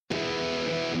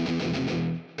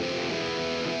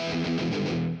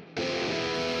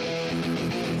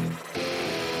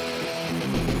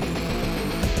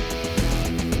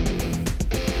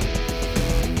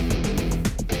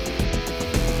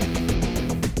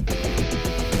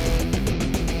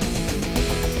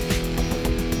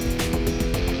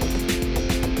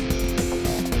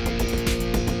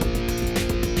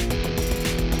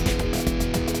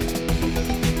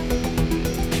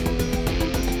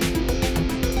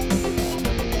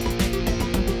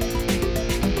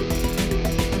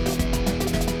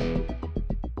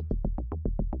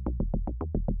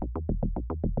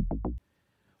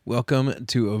Welcome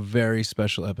to a very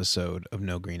special episode of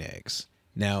No Green Eggs.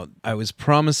 Now, I was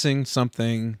promising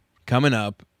something coming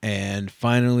up, and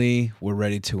finally we're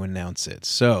ready to announce it.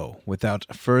 So, without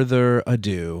further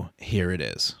ado, here it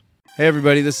is. Hey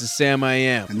everybody, this is Sam I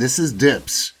Am. And this is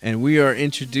Dips. And we are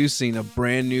introducing a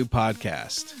brand new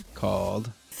podcast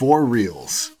called For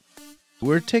Reals.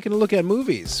 We're taking a look at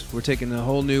movies. We're taking a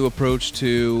whole new approach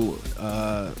to,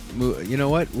 you know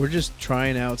what? We're just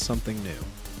trying out something new.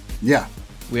 Yeah.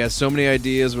 We had so many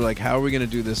ideas. We're like, how are we going to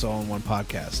do this all in one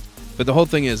podcast? But the whole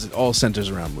thing is, it all centers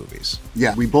around movies.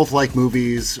 Yeah, we both like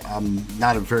movies. I'm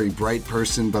not a very bright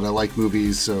person, but I like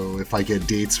movies. So if I get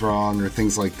dates wrong or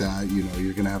things like that, you know,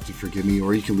 you're going to have to forgive me,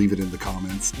 or you can leave it in the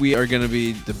comments. We are going to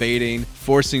be debating,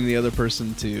 forcing the other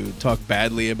person to talk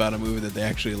badly about a movie that they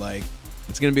actually like.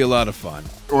 It's going to be a lot of fun.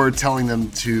 Or telling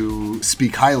them to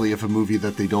speak highly of a movie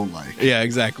that they don't like. Yeah,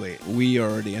 exactly. We are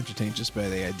already entertained just by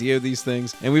the idea of these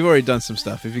things. And we've already done some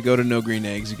stuff. If you go to No Green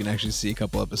Eggs, you can actually see a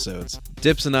couple episodes.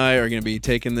 Dips and I are going to be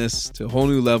taking this to a whole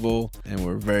new level. And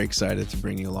we're very excited to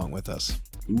bring you along with us.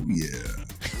 Ooh, yeah.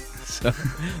 So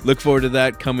look forward to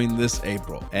that coming this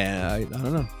April. And I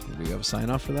don't know. Do we have a sign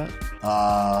off for that?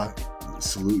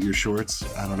 Salute your shorts.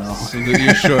 I don't know. Salute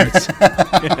your shorts.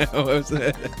 Was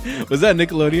that a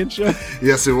Nickelodeon show?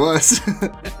 Yes, it was.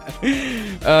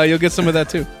 You'll get some of that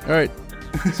too. All right.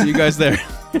 See you guys there.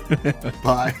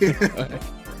 Bye. Bye.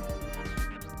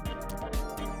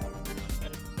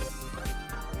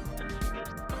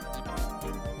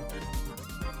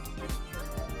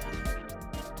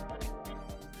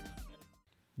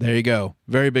 There you go.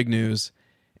 Very big news.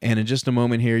 And in just a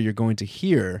moment here, you're going to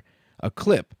hear a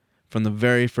clip from the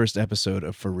very first episode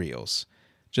of For Reals.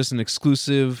 Just an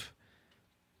exclusive,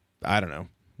 I don't know,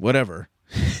 whatever,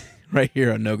 right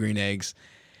here on No Green Eggs.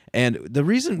 And the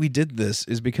reason we did this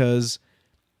is because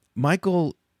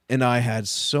Michael and I had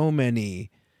so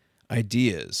many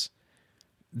ideas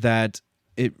that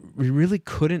we really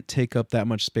couldn't take up that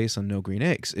much space on No Green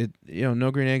Eggs.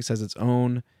 No Green Eggs has its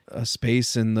own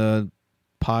space in the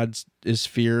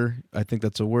podsphere. I think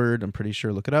that's a word. I'm pretty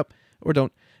sure. Look it up or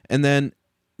don't. And then,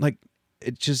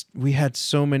 we had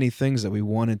so many things that we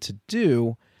wanted to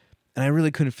do, and I really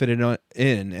couldn't fit it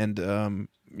in. And,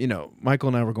 Michael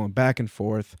and I were going back and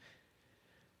forth.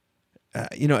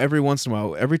 Every once in a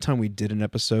while, every time we did an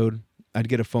episode, I'd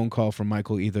get a phone call from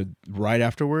Michael either right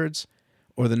afterwards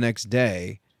or the next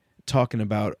day talking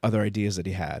about other ideas that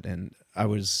he had. And I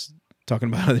was talking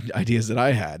about other ideas that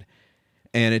I had.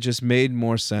 And it just made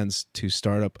more sense to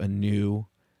start up a new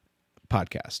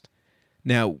podcast.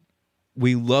 Now,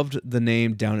 we loved the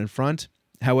name Down in Front.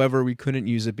 However, we couldn't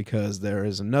use it because there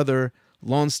is another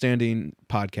long-standing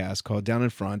podcast called Down in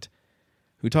Front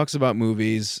who talks about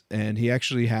movies, and he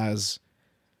actually has,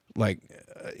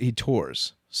 he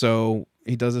tours. So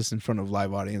he does this in front of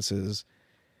live audiences.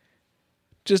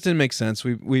 Just didn't make sense.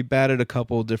 We batted a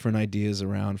couple different ideas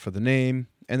around for the name,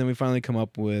 and then we finally came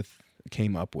up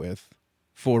with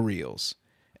For Reals.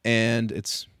 And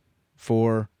it's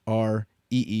For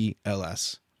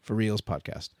R-E-E-L-S. For Reals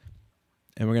podcast.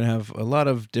 And we're going to have a lot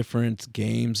of different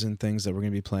games and things that we're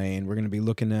going to be playing. We're going to be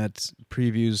looking at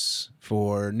previews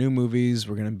for new movies.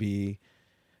 We're going to be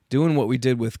doing what we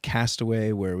did with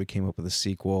Castaway, where we came up with a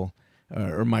sequel,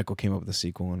 or Michael came up with a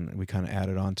sequel, and we kind of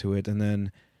added on to it. And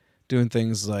then doing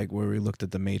things like where we looked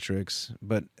at The Matrix.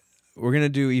 But we're going to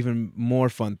do even more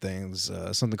fun things,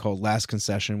 something called Last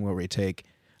Concession, where we take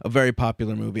a very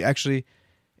popular movie. Actually,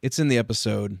 it's in the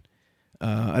episode.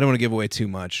 I don't want to give away too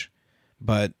much,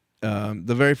 but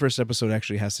the very first episode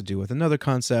actually has to do with another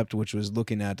concept, which was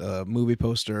looking at a movie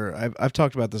poster. I've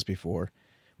talked about this before.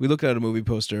 We looked at a movie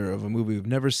poster of a movie we've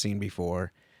never seen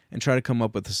before and try to come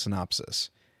up with a synopsis.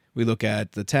 We look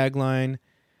at the tagline.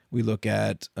 We look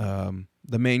at the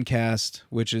main cast,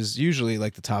 which is usually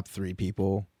like the top 3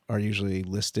 people are usually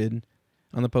listed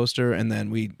on the poster, and then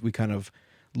we kind of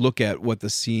look at what the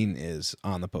scene is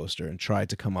on the poster and try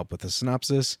to come up with a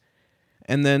synopsis.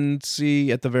 And then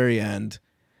see at the very end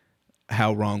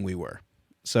how wrong we were.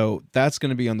 So that's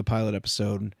going to be on the pilot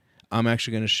episode. I'm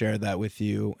actually going to share that with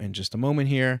you in just a moment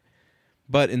here.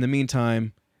 But in the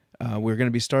meantime, we're going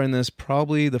to be starting this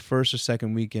probably the first or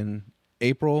second week in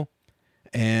April,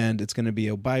 and it's going to be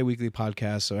a bi-weekly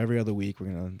podcast. So every other week,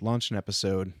 we're going to launch an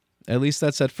episode. At least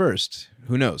that's at first.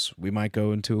 Who knows? We might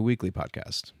go into a weekly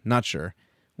podcast. Not sure.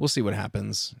 We'll see what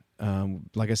happens.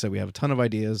 Like I said, we have a ton of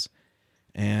ideas,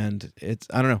 and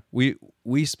I don't know.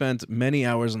 We spent many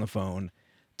hours on the phone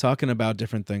talking about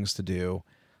different things to do,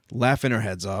 laughing our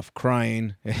heads off,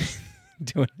 crying,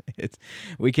 doing it.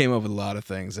 We came up with a lot of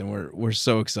things, and we're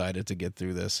so excited to get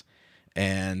through this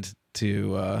and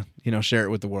to share it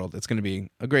with the world. It's going to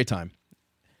be a great time.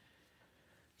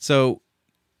 So,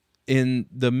 in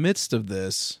the midst of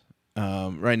this,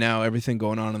 right now, everything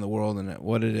going on in the world and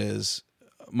what it is,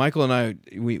 Michael and I,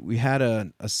 we had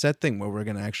a set thing where we're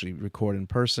going to actually record in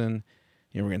person.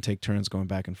 We're going to take turns going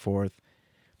back and forth.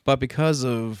 But because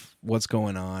of what's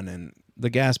going on and the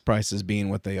gas prices being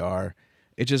what they are,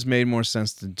 it just made more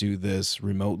sense to do this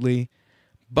remotely.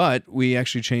 But we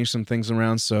actually changed some things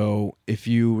around. So if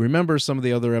you remember some of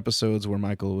the other episodes where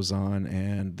Michael was on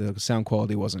and the sound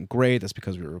quality wasn't great, that's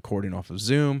because we were recording off of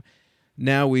Zoom.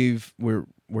 Now we're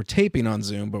taping on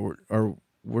Zoom, but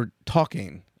we're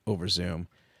talking over Zoom,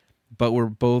 but we're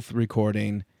both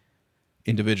recording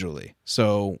individually.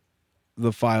 So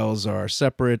the files are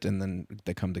separate, and then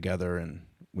they come together, and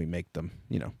we make them,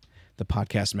 the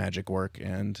podcast magic work,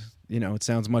 and it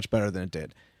sounds much better than it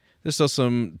did. There's still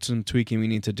some tweaking we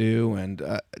need to do, and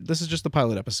this is just the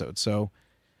pilot episode. So,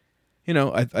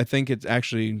 I think it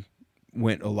actually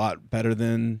went a lot better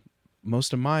than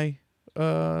most of my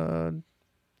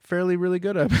fairly really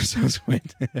good episodes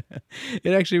went.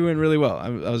 It actually went really well. I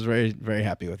was very, very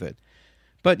happy with it.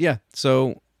 But yeah,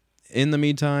 so in the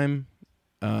meantime,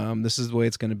 this is the way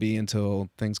it's going to be until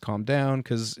things calm down,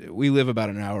 because we live about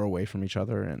an hour away from each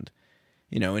other, and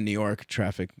in New York,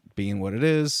 traffic being what it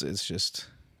is, it's just,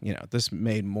 this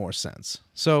made more sense.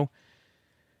 So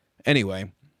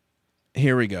anyway,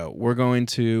 here we go. We're going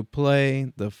to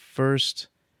play the first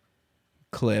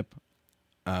clip,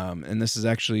 and this is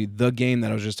actually the game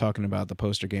that I was just talking about, the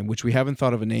poster game, which we haven't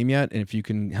thought of a name yet, and if you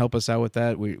can help us out with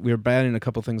that, we're batting a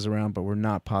couple things around, but we're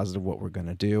not positive what we're going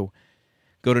to do.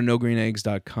 Go to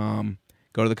nogreeneggs.com,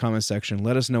 go to the comment section,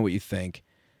 let us know what you think.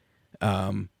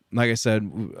 Like I said,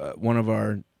 one of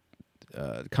our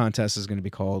contests is going to be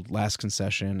called Last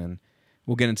Concession, and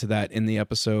we'll get into that in the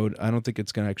episode. I don't think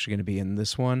it's actually going to be in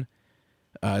this one.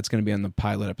 It's going to be on the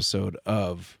pilot episode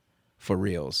of For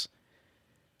Reals.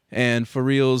 And For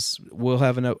Reals, we'll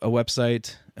have a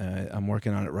website. I'm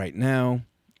working on it right now.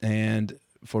 And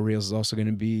For Reals is also going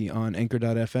to be on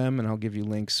anchor.fm, and I'll give you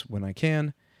links when I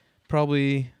can,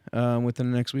 probably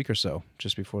within the next week or so,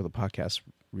 just before the podcast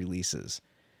releases.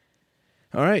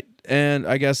 All right, and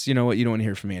I guess, you know what, you don't want to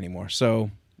hear from me anymore.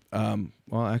 So,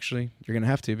 well, actually, you're going to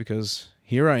have to, because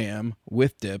here I am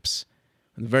with Dips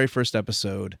in the very first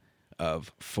episode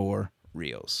of For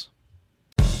Reals.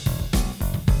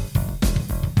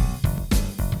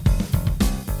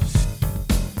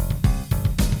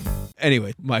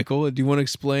 Anyway, Michael, do you want to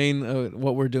explain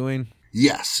what we're doing?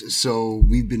 Yes. So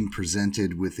we've been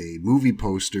presented with a movie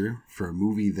poster for a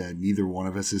movie that neither one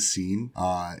of us has seen.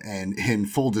 And in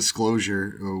full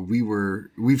disclosure,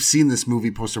 we've seen this movie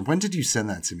poster. When did you send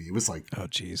that to me? It was like, oh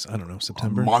geez, I don't know,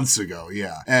 September? Months ago.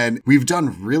 Yeah. And we've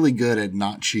done really good at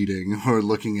not cheating or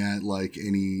looking at like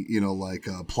any,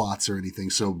 plots or anything.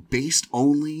 So based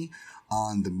only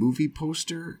on the movie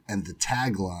poster and the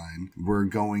tagline, we're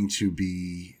going to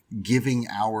be giving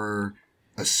our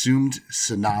assumed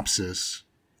synopsis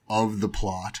of the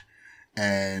plot,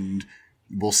 and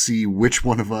we'll see which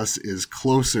one of us is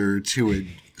closer to it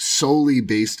solely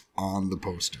based on the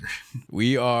poster.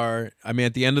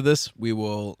 At the end of this, we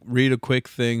will read a quick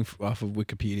thing off of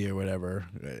Wikipedia or whatever,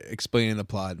 explaining the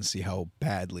plot and see how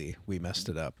badly we messed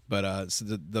it up. But so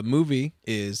the movie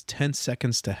is 10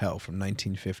 Seconds to Hell from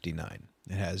 1959.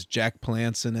 It has Jack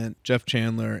Palance in it, Jeff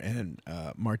Chandler, and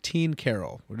Martine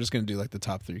Carroll. We're just going to do like the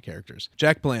top three characters.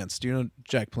 Jack Palance. Do you know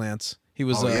Jack Palance? He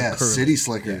was City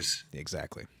Slickers. Yeah,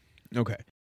 exactly. Okay.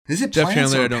 Is it Jeff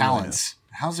Palance Chandler, or Palance?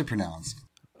 How's it pronounced?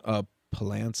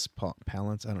 Palance?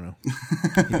 I don't know.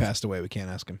 He passed away. We can't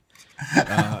ask him.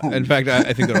 In fact,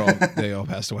 I think they all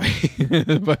passed away.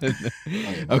 But,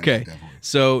 okay. Definitely.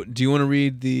 So, do you want to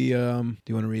read the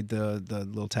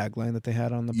little tagline that they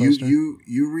had on the poster?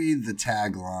 You read the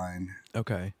tagline.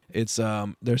 Okay. It's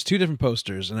there's two different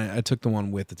posters, and I took the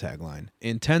one with the tagline.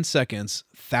 In 10 seconds,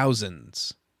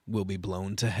 thousands will be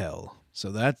blown to hell. So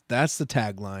that's the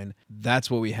tagline. That's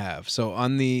what we have. So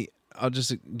on the I'll just.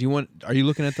 Do you want? Are you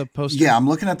looking at the poster? Yeah, I'm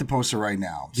looking at the poster right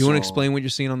now. Do you want to explain what you're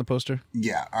seeing on the poster?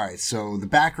 Yeah. All right. So the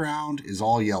background is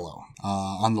all yellow.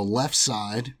 On the left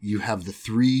side, you have the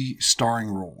 3 starring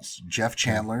roles: Jeff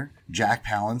Chandler, Jack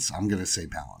Palance. I'm gonna say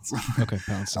Palance. Okay,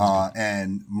 Palance.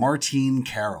 And Martine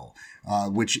Carroll.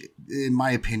 Which, in my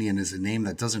opinion, is a name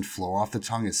that doesn't flow off the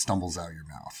tongue. It stumbles out your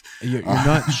mouth. You're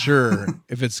not sure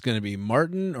if it's going to be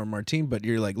Martin or Martine, but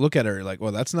you're like, look at her, you're like,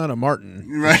 well, that's not a Martin,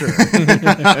 right? Sure.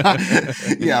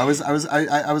 Yeah,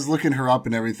 I was looking her up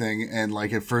and everything, and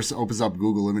like at first it opens up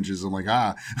Google Images. I'm like,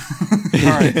 all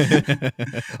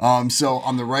right. So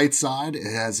on the right side,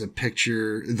 it has a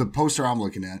picture. The poster I'm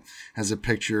looking at has a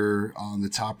picture on the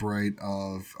top right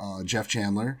of Jeff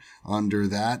Chandler. Under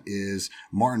that is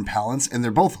Martin Palance. And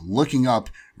they're both looking up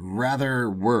rather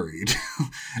worried.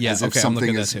 Yeah, as if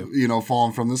something is,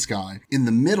 falling from the sky. In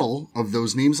the middle of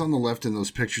those names on the left and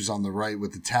those pictures on the right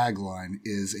with the tagline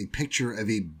is a picture of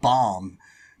a bomb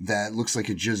that looks like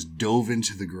it just dove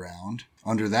into the ground.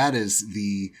 Under that is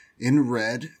in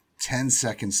red, 10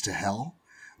 Seconds to Hell,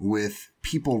 with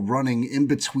people running in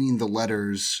between the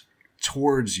letters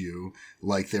towards you,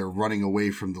 like they're running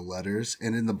away from the letters.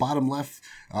 And in the bottom left,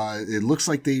 it looks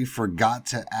like they forgot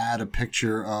to add a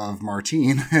picture of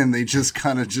Martine, and they just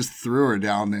kind of just threw her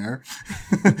down there.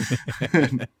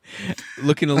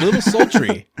 Looking a little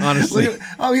sultry, honestly.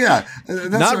 Oh yeah, that's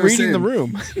not reading the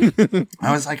room.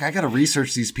 I was like, I got to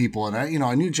research these people, and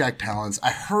I knew Jack Palance. I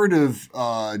heard of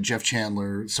Jeff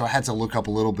Chandler, so I had to look up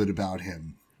a little bit about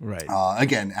him. Right.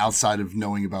 Again, outside of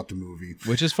knowing about the movie.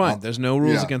 Which is fine. There's no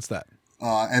rules against that.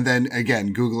 And then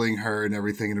again, Googling her and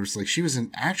everything, and it was like, she was an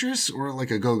actress or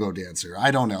like a go-go dancer. I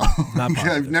don't know. Not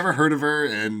I've never heard of her.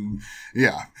 And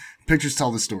yeah, pictures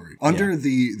tell the story. Under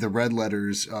the red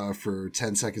letters for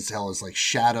 10 Seconds to Hell is like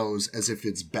shadows as if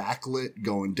it's backlit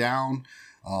going down.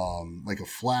 Like a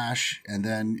flash, and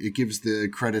then it gives the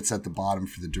credits at the bottom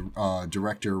for the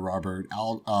director Robert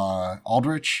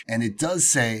Aldrich, and it does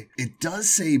say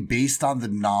based on the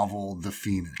novel The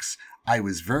Phoenix. I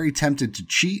was very tempted to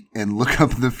cheat and look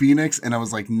up The Phoenix, and I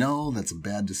was like, no, that's a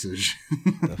bad decision.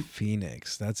 The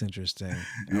Phoenix, that's interesting.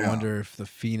 I wonder if the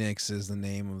Phoenix is the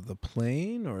name of the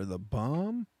plane or the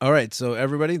bomb. All right, so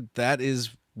everybody, that is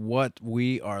what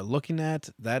we are looking at.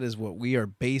 That is what we are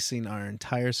basing our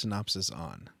entire synopsis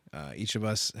on. Each of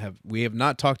us have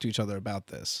not talked to each other about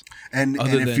this. And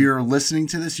if you're listening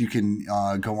to this, you can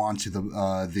go on to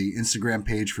the Instagram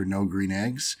page for No Green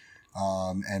Eggs,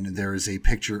 and there is a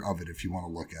picture of it if you want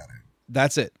to look at it.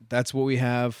 That's it. That's what we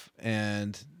have,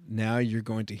 and now you're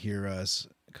going to hear us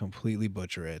completely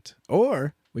butcher it,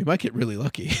 or we might get really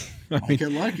lucky.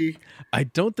 Get lucky. I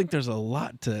don't think there's a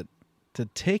lot to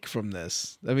take from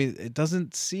this. I mean, it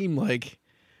doesn't seem like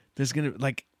there's gonna,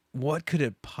 like, what could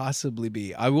it possibly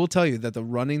be? I will tell you that the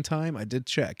running time, I did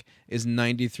check, is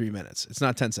 93 minutes. It's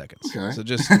not 10 seconds. Okay. So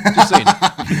just so you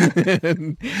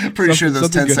know. Pretty sure those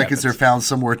 10 seconds are found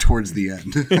somewhere towards the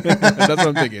end. That's what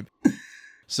I'm thinking.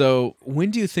 So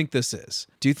when do you think this is?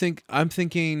 I'm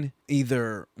thinking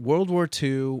either World War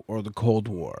II or the Cold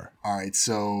War. All right,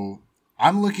 so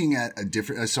I'm looking at a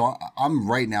different. So I'm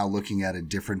right now looking at a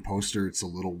different poster. It's a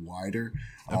little wider.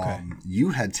 Okay. You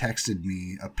had texted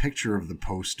me a picture of the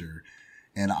poster,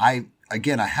 and I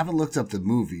haven't looked up the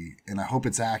movie, and I hope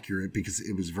it's accurate because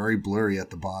it was very blurry at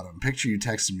the bottom. Picture you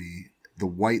texted me, the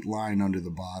white line under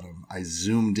the bottom. I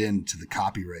zoomed in to the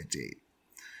copyright date.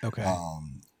 Okay.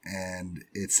 And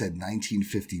it said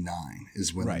 1959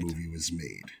 is when the movie was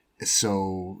made.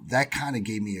 So that kind of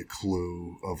gave me a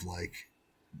clue of like.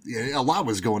 Yeah, a lot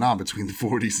was going on between the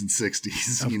 40s and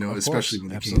 60s, especially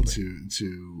when it came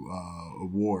to a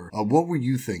war. What were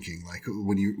you thinking, like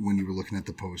when you were looking at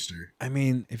the poster? I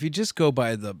mean, if you just go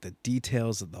by the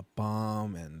details of the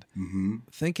bomb and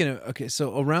thinking, okay,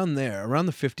 so around the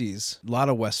 50s, a lot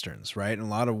of Westerns, right? And a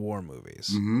lot of war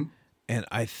movies. Mm-hmm. And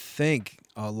I think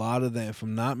a lot of them, if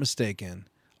I'm not mistaken,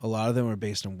 a lot of them were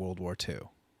based in World War II.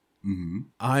 Mm-hmm.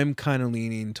 I'm kind of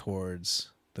leaning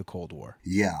towards the Cold War.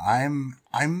 Yeah, I'm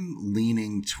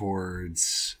leaning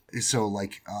towards, so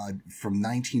like from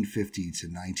 1950 to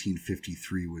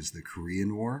 1953 was the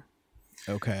Korean War.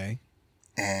 Okay.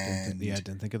 And I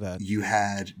didn't think of that. You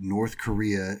had North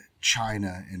Korea,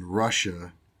 China, and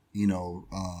Russia,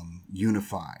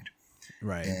 unified.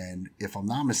 Right. And if I'm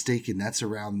not mistaken, that's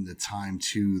around the time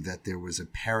too that there was a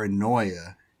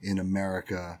paranoia in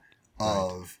America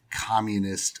of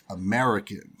communist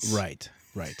Americans. Right.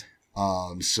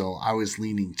 So I was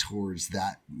leaning towards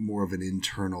that, more of an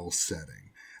internal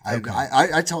setting. Okay.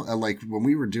 I tell like when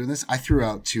we were doing this, I threw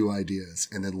out two ideas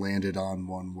and then landed on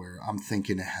one where I'm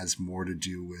thinking it has more to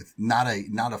do with not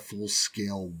a full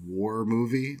scale war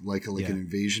movie like an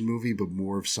invasion movie, but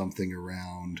more of something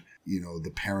around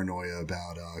the paranoia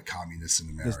about communists in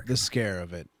America, the scare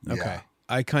of it. Okay. Yeah.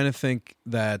 I kind of think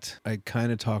that I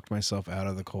kind of talked myself out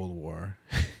of the Cold War,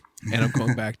 and I'm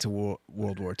going back to World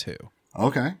War II.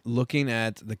 Okay. Looking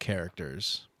at the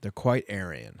characters, they're quite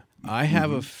Aryan. I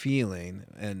have a feeling,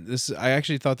 and I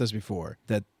actually thought this before,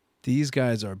 that these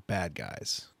guys are bad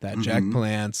guys. That Jack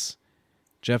Palance,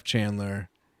 Jeff Chandler,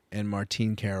 and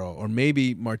Martine Carroll, or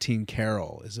maybe Martine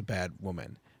Carroll is a bad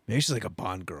woman. Maybe she's like a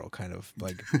Bond girl, kind of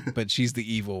like, but she's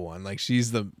the evil one. Like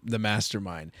she's the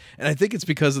mastermind. And I think it's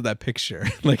because of that picture.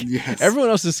 Like everyone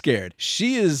else is scared.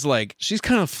 She is like, she's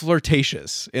kind of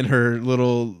flirtatious in her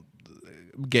little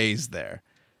gaze there.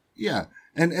 Yeah.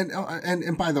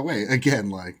 And by the way, again,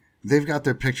 like they've got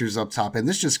their pictures up top, and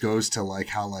this just goes to like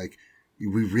how like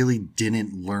we really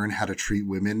didn't learn how to treat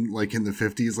women like in the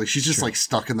 50s. Like she's just like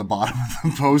stuck in the bottom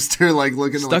of the poster, like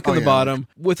looking stuck in the bottom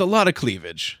with a lot of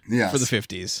cleavage for the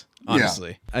 50s.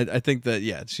 Honestly, I think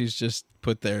that she's just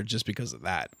put there just because of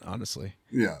that. Honestly,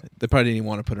 they probably didn't even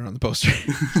want to put her on the poster,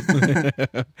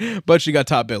 but she got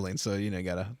top billing, so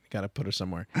gotta put her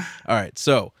somewhere. All right,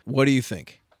 so what do you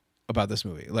think about this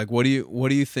movie? Like, what do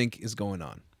you think is going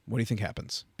on? What do you think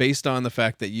happens based on the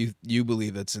fact that you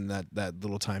believe it's in that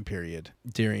little time period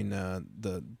during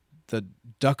the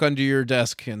duck under your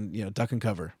desk and duck and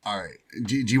cover? All right.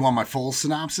 Do you want my full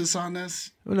synopsis on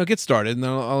this? Well, no, get started, and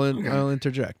then I'll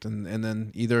interject, and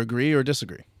then either agree or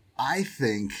disagree. I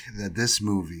think that this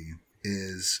movie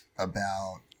is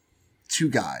about two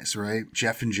guys, right?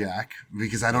 Jeff and Jack,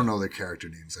 because I don't know their character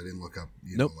names. I didn't look up.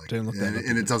 Didn't look that up.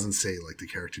 And it doesn't say like the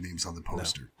character names on the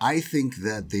poster. No. I think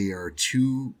that they are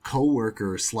two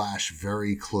co-workers /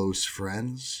 very close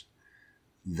friends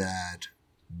that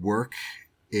work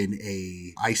in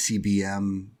a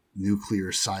ICBM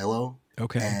nuclear silo.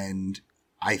 Okay. And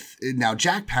now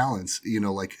Jack Palance,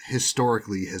 like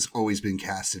historically has always been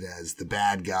casted as the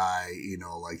bad guy,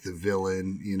 like the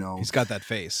villain, He's got that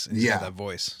face. And he's got that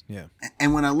voice. Yeah.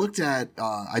 And when I looked at,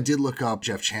 I did look up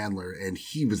Jeff Chandler, and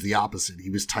he was the opposite.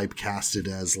 He was typecasted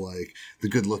as like the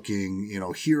good looking,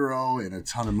 hero in a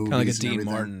ton of movies. Kind of like a Dean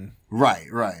Martin.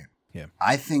 Right. Yeah.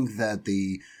 I think that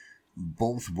they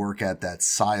both work at that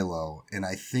silo, and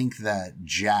I think that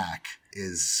Jack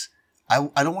is,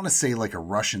 I don't want to say like a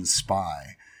Russian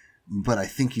spy, but I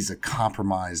think he's a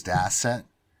compromised asset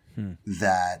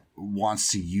that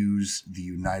wants to use the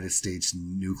United States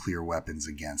nuclear weapons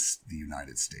against the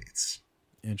United States.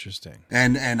 Interesting.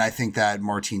 And I think that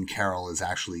Martine Carroll is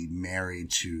actually married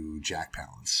to Jack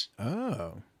Palance.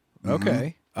 Oh,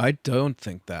 okay. I don't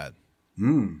think that.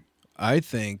 I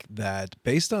think that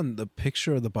based on the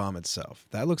picture of the bomb itself,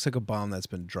 that looks like a bomb that's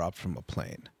been dropped from a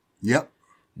plane. Yep.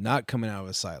 Not coming out of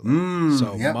a silo.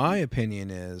 My opinion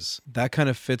is that kind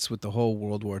of fits with the whole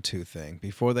World War II thing.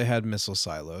 Before they had missile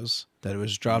silos, that it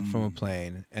was dropped from a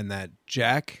plane, and that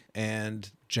Jack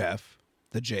and Jeff,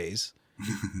 the J's,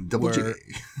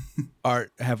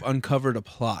 have uncovered a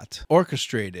plot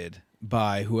orchestrated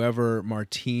by whoever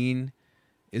Martine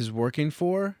is working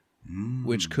for,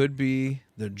 which could be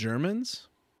the Germans.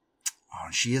 Oh,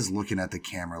 she is looking at the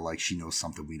camera like she knows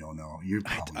something we don't know. You're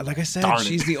probably like I said,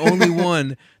 she's the only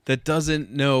one that doesn't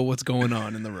know what's going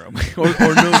on in the room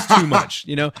or knows too much.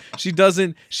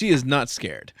 She is not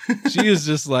scared. She is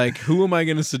just like, who am I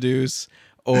going to seduce,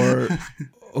 or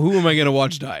who am I going to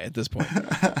watch die at this point?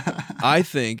 I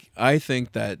think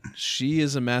that she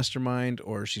is a mastermind,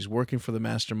 or she's working for the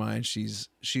mastermind. She's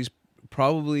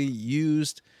probably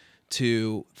used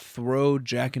to throw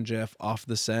Jack and Jeff off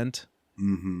the scent.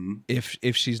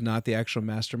 If she's not the actual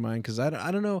mastermind, because I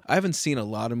don't know, I haven't seen a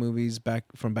lot of movies back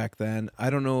then. I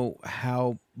don't know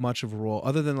how much of a role,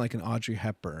 other than like an Audrey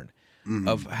Hepburn,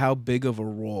 of how big of a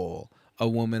role a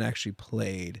woman actually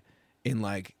played in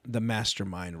like the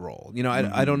mastermind role.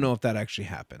 I don't know if that actually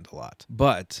happened a lot,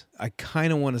 but I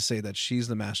kind of want to say that she's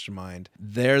the mastermind.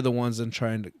 They're the ones that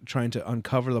trying to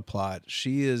uncover the plot.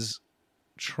 She is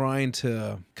trying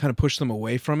to kind of push them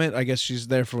away from it. I guess she's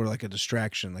there for like a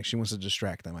distraction. Like she wants to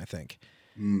distract them, I think.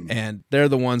 And they're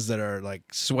the ones that are like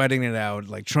sweating it out,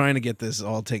 like trying to get this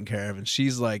all taken care of. And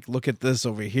she's like, look at this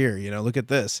over here, look at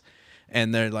this.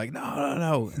 And they're like,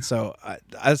 no. And so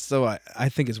I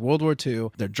think it's World War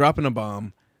II. They're dropping a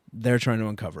bomb. They're trying to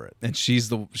uncover it. And she's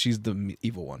the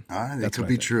evil one. That could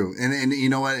be true. And you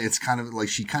know what? It's kind of like,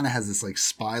 she kind of has this like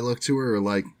spy look to her, or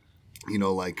like,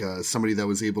 somebody that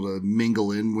was able to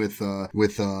mingle in with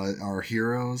our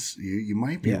heroes. You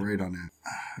might be right on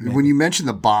that. When you mentioned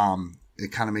the bomb,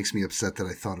 it kind of makes me upset that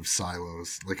I thought of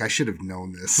silos. Like I should have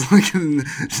known this. Like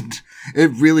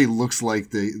it really looks like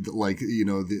the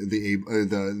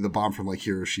bomb from like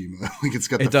Hiroshima. Like it's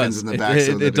got the fins in the back.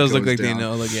 It does look like down. They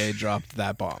know like they dropped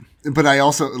that bomb. But I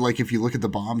also like if you look at the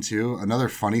bomb too. Another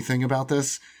funny thing about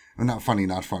this. Not funny.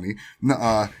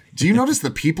 Do you notice the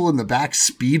people in the back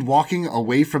speed walking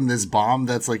away from this bomb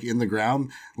that's like in the ground?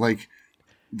 Like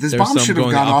this bomb should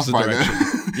have gone off by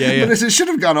now. Yeah. But it should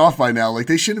have gone off by now. Like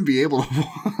they shouldn't be able to.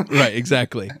 Right,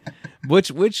 exactly.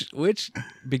 Which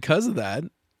because of that,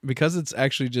 because it's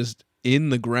actually just in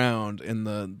the ground and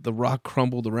the rock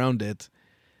crumbled around it,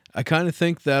 I kind of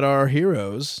think that our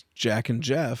heroes, Jack and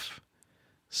Jeff,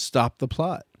 stopped the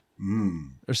plot.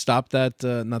 Or stopped that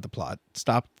not the plot.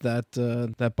 Stopped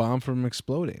that bomb from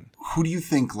exploding. Who do you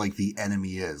think like the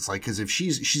enemy is? Like, because if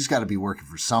she's got to be working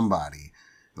for somebody.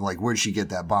 Like, where'd she get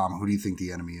that bomb? Who do you think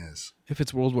the enemy is? If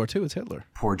it's World War II, it's Hitler.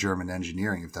 Poor German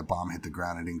engineering. If that bomb hit the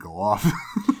ground, it didn't go off.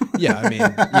 Yeah, I mean,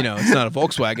 it's not a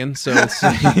Volkswagen, so it's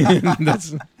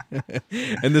that's.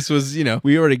 And this was,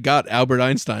 we already got Albert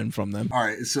Einstein from them. All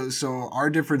right, so our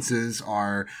differences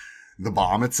are the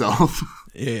bomb itself.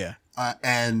 Yeah.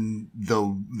 And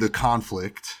the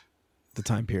conflict, the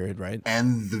time period, right?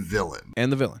 And the villain.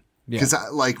 Yeah. Because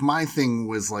like my thing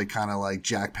was like kind of like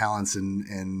Jack Palance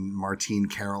and Martine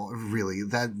Carroll. Really,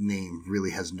 that name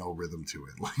really has no rhythm to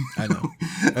it. Like, I know.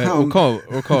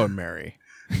 We'll call her Mary.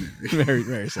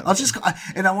 Mary. I'll just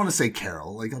and I want to say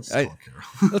Carol. Like I'll just call her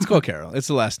Carol. Let's call Carol. It's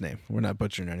the last name. We're not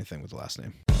butchering anything with the last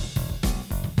name.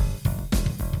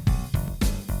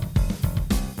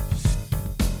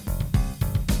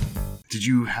 Did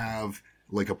you have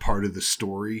like a part of the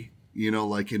story,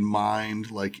 like in mind,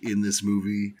 like in this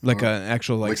movie, like an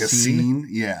actual like a scene?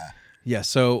 Yeah.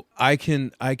 So I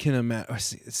can imagine.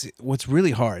 What's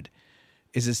really hard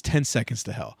is it's 10 seconds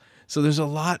to hell. So there's a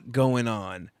lot going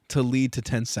on to lead to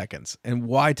 10 seconds. And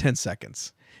why 10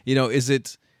 seconds? Is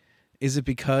it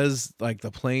because like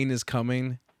the plane is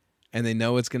coming and they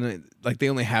know it's gonna, like they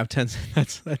only have 10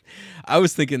 seconds? I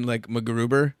was thinking like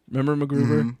MacGruber. Remember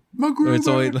MacGruber? Mm-hmm. MacGruber. It's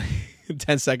only like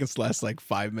 10 seconds lasts like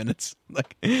 5 minutes.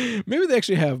 Like maybe they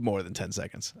actually have more than 10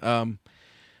 seconds.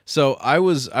 So I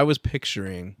was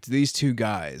picturing these two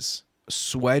guys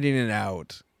sweating it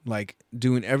out, like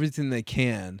doing everything they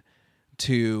can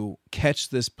to catch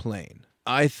this plane.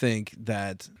 I think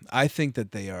that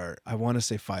they are, I want to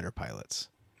say fighter pilots.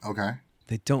 Okay.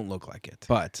 They don't look like it,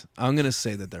 but I'm going to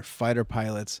say that they're fighter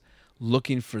pilots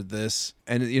looking for this.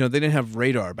 And, they didn't have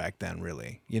radar back then,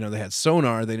 really. They had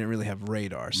sonar. They didn't really have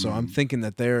radar. So I'm thinking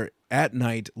that they're at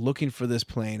night looking for this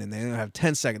plane and they don't have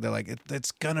 10 seconds. They're like,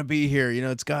 it's going to be here.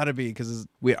 It's got to be because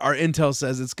our intel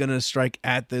says it's going to strike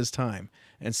at this time.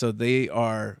 And so they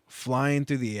are flying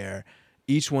through the air.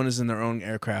 Each one is in their own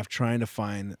aircraft trying to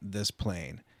find this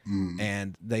plane.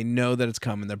 And they know that it's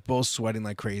coming. They're both sweating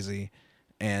like crazy.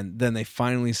 And then they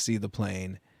finally see the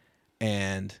plane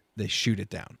and they shoot it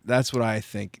down. That's what I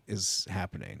think is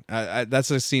happening. That's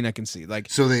a scene I can see. Like,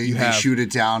 so they shoot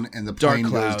it down and the plane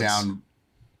goes down,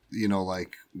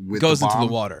 like with goes the bomb? into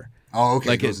the water. Oh, okay.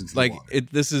 Like goes into the water.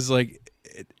 This is like,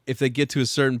 if they get to a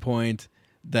certain point,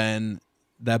 then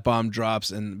that bomb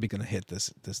drops and be going to hit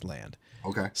this land.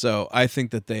 Okay. So I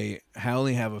think that they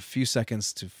only have a few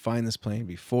seconds to find this plane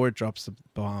before it drops the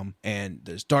bomb, and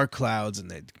there's dark clouds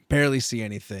and they barely see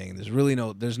anything.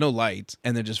 There's no light,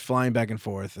 and they're just flying back and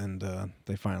forth, and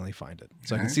they finally find it.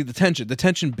 So I can see the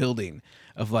tension building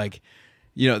of like,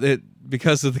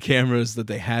 because of the cameras that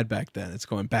they had back then, it's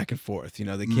going back and forth.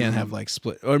 They can't have like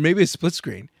split, or maybe a split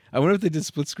screen. I wonder if they did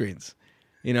split screens.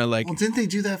 Well, didn't they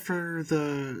do that for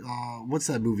the what's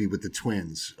that movie with the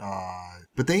twins?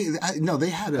 But they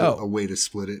had a way to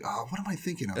split it. What am I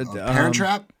thinking of? Parent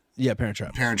Trap? Yeah, Parent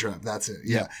Trap. Parent Trap, that's it.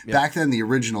 Yeah. Yeah. Back then, the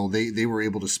original, they were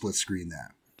able to split screen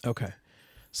that. Okay.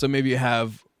 So maybe you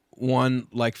have one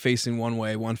like facing one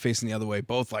way, one facing the other way,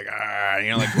 both like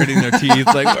like gritting their teeth,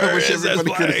 like where is this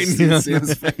plane?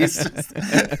 Sam's face.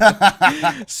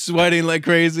 Sweating like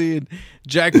crazy, and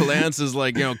Jack Palance is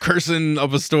like cursing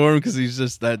up a storm because he's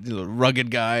just that rugged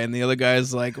guy, and the other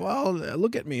guy's like, well,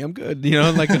 look at me, I'm good,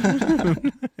 like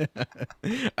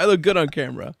I look good on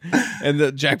camera, and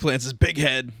the Jack Palance's big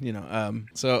head,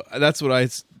 so that's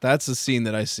the scene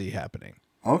that I see happening.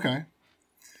 Okay.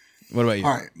 What about you?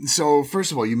 All right. So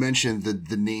first of all, you mentioned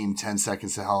the name 10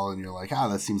 Seconds to Hell, and you're like,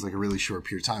 that seems like a really short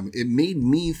period of time. It made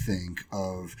me think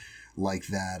of like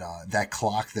that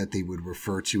clock that they would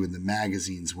refer to in the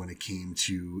magazines when it came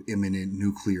to imminent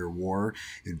nuclear war.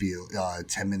 It'd be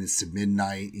 10 minutes to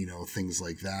midnight, things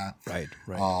like that. Right.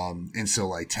 And so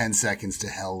like 10 Seconds to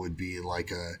Hell would be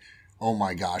like oh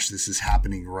my gosh, this is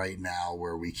happening right now,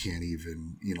 where we can't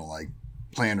even, like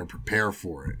plan or prepare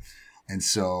for it. And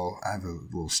so I have a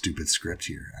little stupid script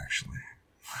here, actually.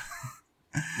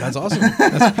 That's awesome.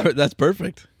 That's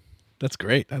perfect. That's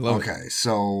great. I love it. Okay,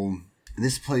 so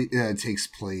this takes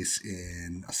place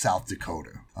in South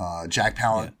Dakota. Jack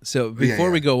Palance. Yeah. So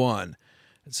before we go on,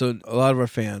 so a lot of our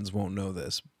fans won't know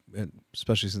this, and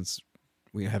especially since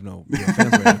we have no fans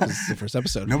right now because it's the first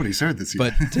episode. Nobody's heard this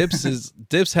yet. But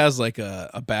Dips has like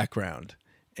a background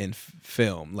in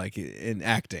film, like in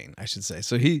acting, I should say.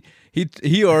 So he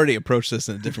already approached this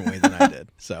in a different way than I did.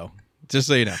 So just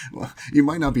so you know. Well, you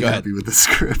might not be happy with the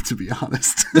script, to be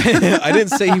honest. I didn't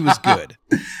say he was good.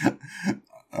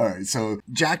 All right, so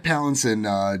Jack Palance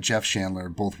and Jeff Chandler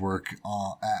both work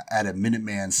at a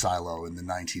Minuteman silo in the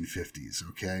 1950s,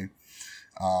 okay?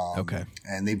 Okay.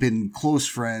 And they've been close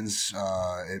friends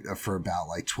for about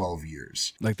like 12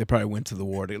 years. Like they probably went to the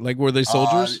war. Like were they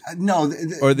soldiers? No.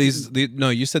 Or no,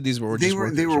 you said these were just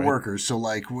workers, they were right? workers. So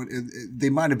like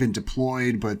they might have been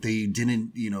deployed, but they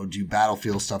didn't, do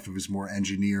battlefield stuff. It was more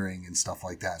engineering and stuff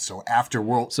like that. So after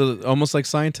So almost like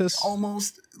scientists?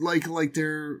 Almost like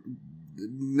they're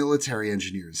military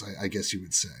engineers, I guess you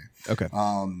would say. Okay.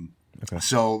 Okay.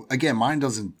 So again, mine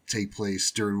doesn't take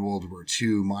place during World War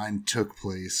II. Mine took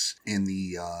place in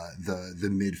the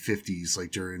mid 50s, like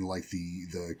during like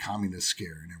the communist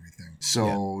scare and everything.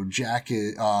 So Jack,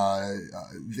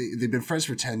 they've been friends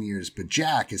for 10 years, but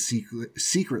Jack is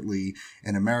secretly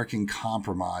an American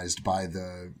compromised by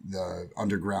the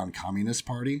underground Communist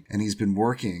Party, and he's been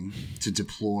working to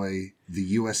deploy the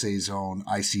USA's own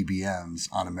ICBMs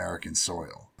on American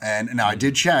soil. And now I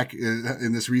did check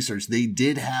in this research, they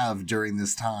did have during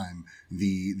this time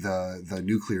the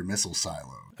nuclear missile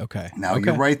silo. Okay. Now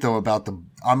you're right though about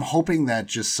I'm hoping that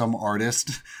just some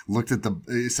artist looked at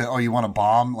said, "Oh, you want a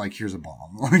bomb? Like here's a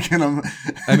bomb." Like,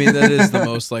 I mean, that is the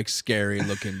most like scary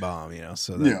looking bomb,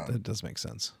 So that does make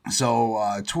sense.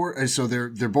 So so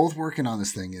they're both working on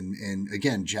this thing, and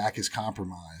again, Jack is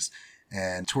compromised,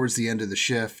 and towards the end of the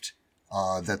shift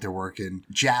that they're working,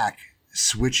 Jack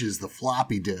switches the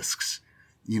floppy disks,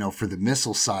 for the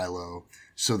missile silo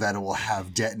so that it will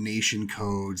have detonation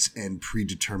codes and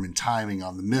predetermined timing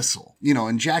on the missile.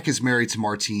 And Jack is married to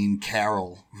Martine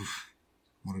Carroll.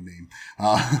 What a name.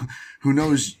 Who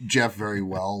knows Jeff very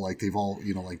well. Like they've all,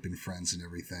 like been friends and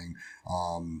everything.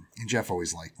 And Jeff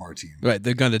always liked Martine. Right.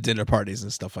 They've gone to dinner parties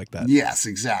and stuff like that. Yes,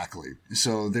 exactly.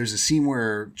 So there's a scene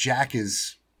where Jack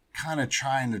is kind of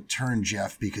trying to turn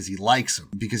Jeff because he likes him,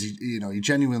 because he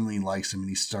genuinely likes him, and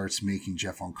he starts making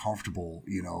Jeff uncomfortable,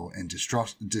 and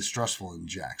distrustful in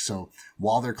Jack. So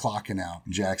while they're clocking out,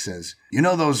 Jack says,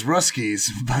 "Those Ruskies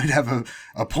might have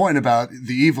a point about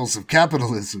the evils of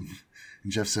capitalism."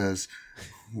 And Jeff says,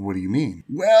 "What do you mean?"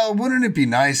 "Well, wouldn't it be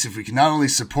nice if we could not only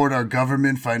support our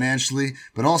government financially,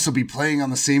 but also be playing on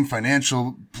the same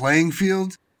financial playing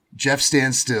field?" Jeff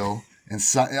stands still.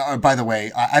 And by the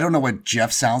way, I don't know what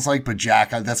Jeff sounds like, but Jack,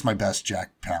 that's my best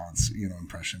Jack Palance,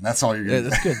 impression. That's all you're going to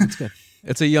do. Yeah, that's good.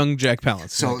 It's a young Jack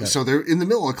Palance. So they're in the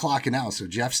middle of clocking out. So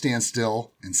Jeff stands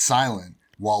still and silent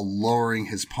while lowering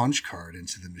his punch card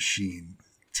into the machine,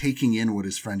 taking in what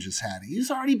his friend just had.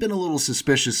 He's already been a little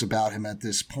suspicious about him at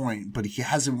this point, but he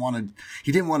didn't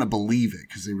want to believe it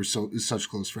because they were such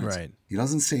close friends. Right. He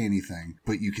doesn't say anything,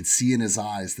 but you could see in his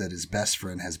eyes that his best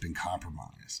friend has been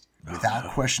compromised.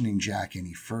 Without questioning Jack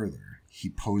any further, he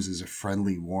poses a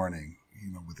friendly warning,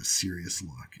 with a serious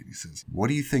look. And he says, "What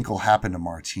do you think will happen to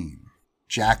Martine?"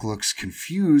 Jack looks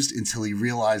confused until he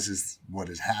realizes what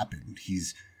has happened.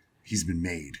 He's been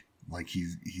made. Like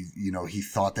he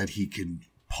thought that he could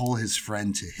pull his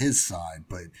friend to his side,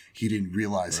 but he didn't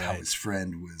realize how his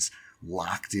friend was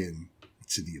locked in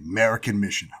to the American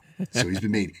mission. So he's been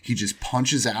made. He just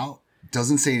punches out.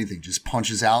 Doesn't say anything, just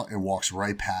punches out and walks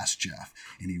right past Jeff,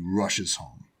 and he rushes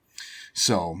home.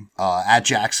 So at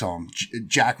Jack's home,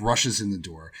 Jack rushes in the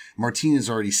door. Martine is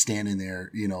already standing there,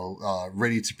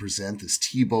 ready to present this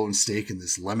T-bone steak and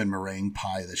this lemon meringue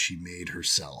pie that she made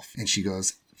herself. And she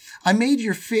goes, "I made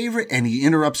your favorite," and he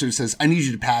interrupts her and says, "I need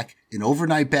you to pack an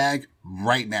overnight bag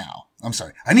right now. I'm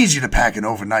sorry, I need you to pack an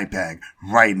overnight bag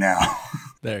right now."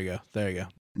 There you go.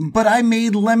 "But I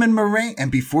made lemon meringue." And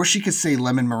before she could say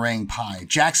lemon meringue pie,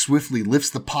 Jack swiftly lifts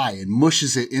the pie and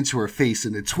mushes it into her face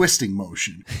in a twisting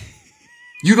motion.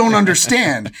 "You don't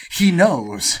understand." He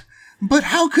knows. "But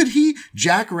how could he?"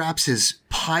 Jack wraps his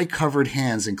pie-covered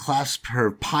hands and clasps her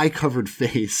pie-covered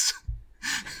face.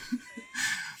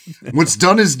 "What's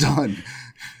done is done.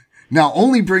 Now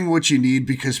only bring what you need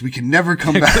because we can never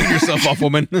come back." Clean yourself off,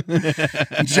 woman.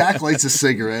 Jack lights a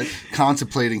cigarette,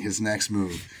 contemplating his next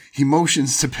move. He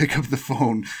motions to pick up the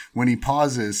phone when he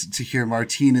pauses to hear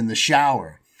Martine in the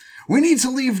shower. We need to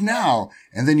leave now.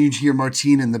 And then you hear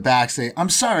Martine in the back say, I'm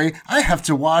sorry, I have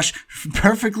to wash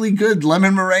perfectly good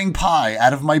lemon meringue pie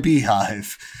out of my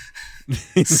beehive.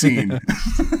 Scene.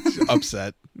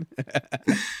 Upset.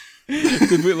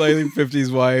 Complete like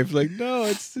 50s wife. Like,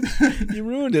 no, you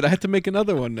ruined it. I have to make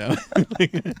another one now.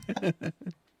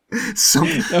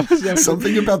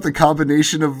 Something about the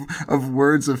combination of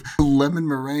words of lemon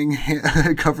meringue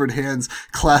covered hands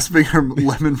clasping her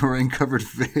lemon meringue covered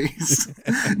face.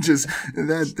 Just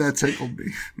that tickled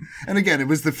me. And again, it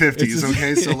was the 50s.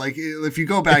 Okay, so like if you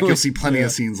go back, you'll see plenty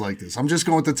of scenes like this. I'm just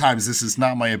going with the times. This is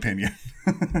not my opinion.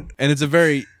 And it's a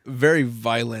very, very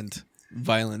violent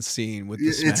scene with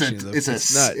the smashing. It's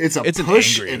a an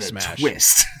push angry and a smash.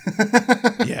 twist.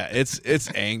 Yeah, it's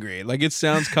angry. Like, it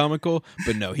sounds comical,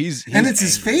 but no, he's and it's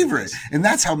his favorite, and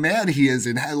that's how mad he is,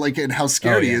 and how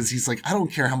scared he is. He's like, I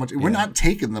don't care how much. We're not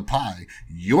taking the pie.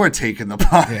 You're taking the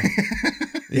pie.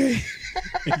 Yeah.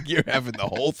 You're having the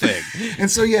whole thing.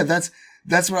 And so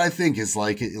that's what I think is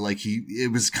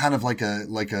it was kind of like a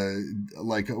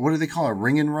what do they call it? A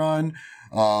ring and run.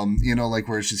 Like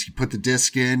where it's just you put the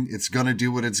disc in, it's gonna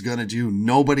do what it's gonna do.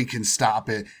 Nobody can stop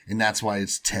it, and that's why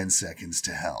it's 10 seconds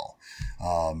to hell.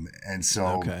 And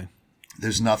so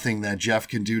there's nothing that Jeff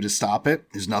can do to stop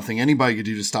it. There's nothing anybody can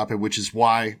do to stop it, which is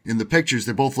why in the pictures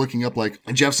they're both looking up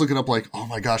and Jeff's looking up like, oh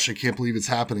my gosh, I can't believe it's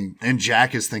happening. And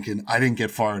Jack is thinking, I didn't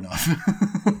get far enough.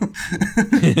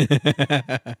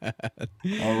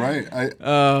 All right.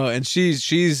 And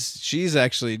she's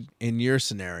actually in your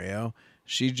scenario.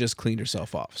 She just cleaned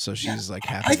herself off, so she's like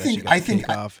happy that she got to take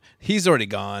off. He's already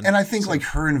gone, and I think like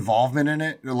her involvement in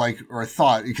it, or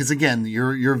thought, because again,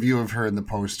 your view of her in the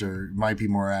poster might be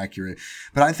more accurate,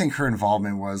 but I think her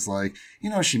involvement was like,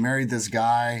 she married this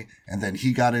guy, and then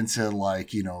he got into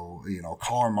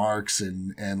Karl Marx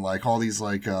and like all these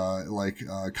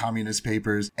communist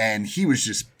papers, and he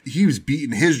was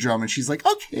beating his drum, and she's like,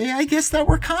 okay, I guess that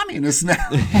we're communists now.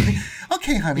 Like,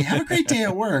 okay, honey, have a great day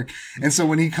at work. And so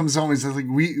when he comes home, he's like,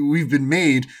 we've been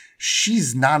made.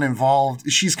 She's not involved.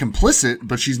 She's complicit,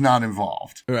 but she's not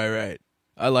involved. Right.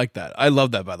 I like that. I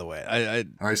love that, by the way.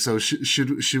 All right, so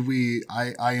should we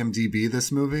IMDb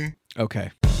this movie?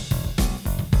 Okay.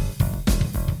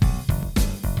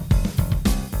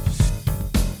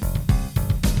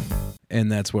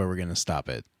 And that's where we're going to stop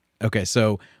it. Okay,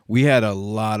 so we had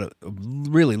a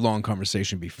really long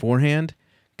conversation beforehand,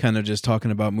 kind of just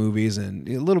talking about movies and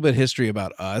a little bit of history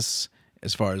about us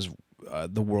as far as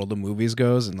the world of movies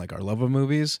goes and like our love of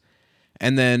movies.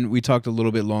 And then we talked a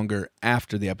little bit longer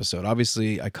after the episode.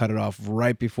 Obviously, I cut it off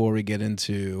right before we get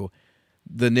into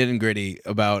the nitty and gritty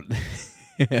about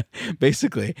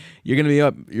basically you're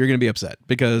gonna be upset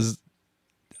because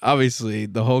obviously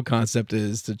the whole concept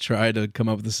is to try to come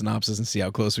up with a synopsis and see how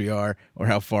close we are or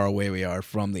how far away we are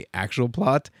from the actual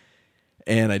plot.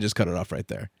 And I just cut it off right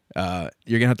there.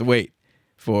 You're gonna have to wait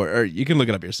or you can look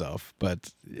it up yourself,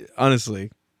 but honestly,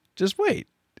 just wait.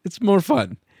 It's more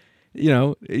fun.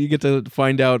 You get to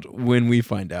find out when we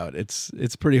find out. It's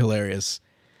pretty hilarious.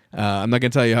 I'm not gonna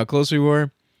tell you how close we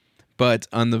were, but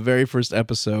on the very first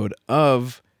episode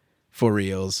of For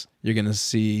Reals, you're gonna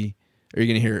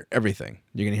hear everything.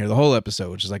 You're gonna hear the whole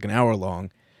episode, which is like an hour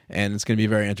long, and it's gonna be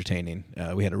very entertaining.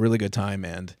 We had a really good time,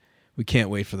 and we can't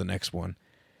wait for the next one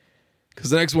because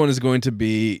the next one is going to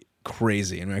be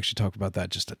crazy, and we actually talked about that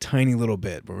just a tiny little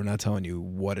bit, but we're not telling you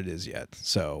what it is yet.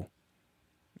 So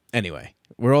anyway,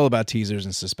 we're all about teasers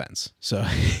and suspense. So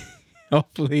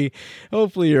hopefully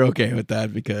you're okay with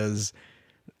that because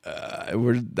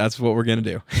that's what we're gonna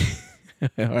do.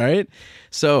 All right.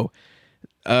 So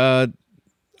I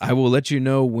will let you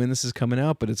know when this is coming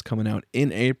out, but it's coming out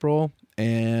in April,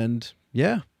 and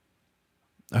yeah,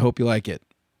 I hope you like it.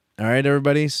 All right,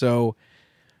 everybody. So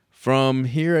from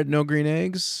here at No Green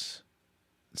Eggs,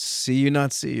 see you,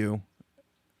 not see you.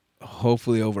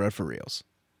 Hopefully over at For Reals.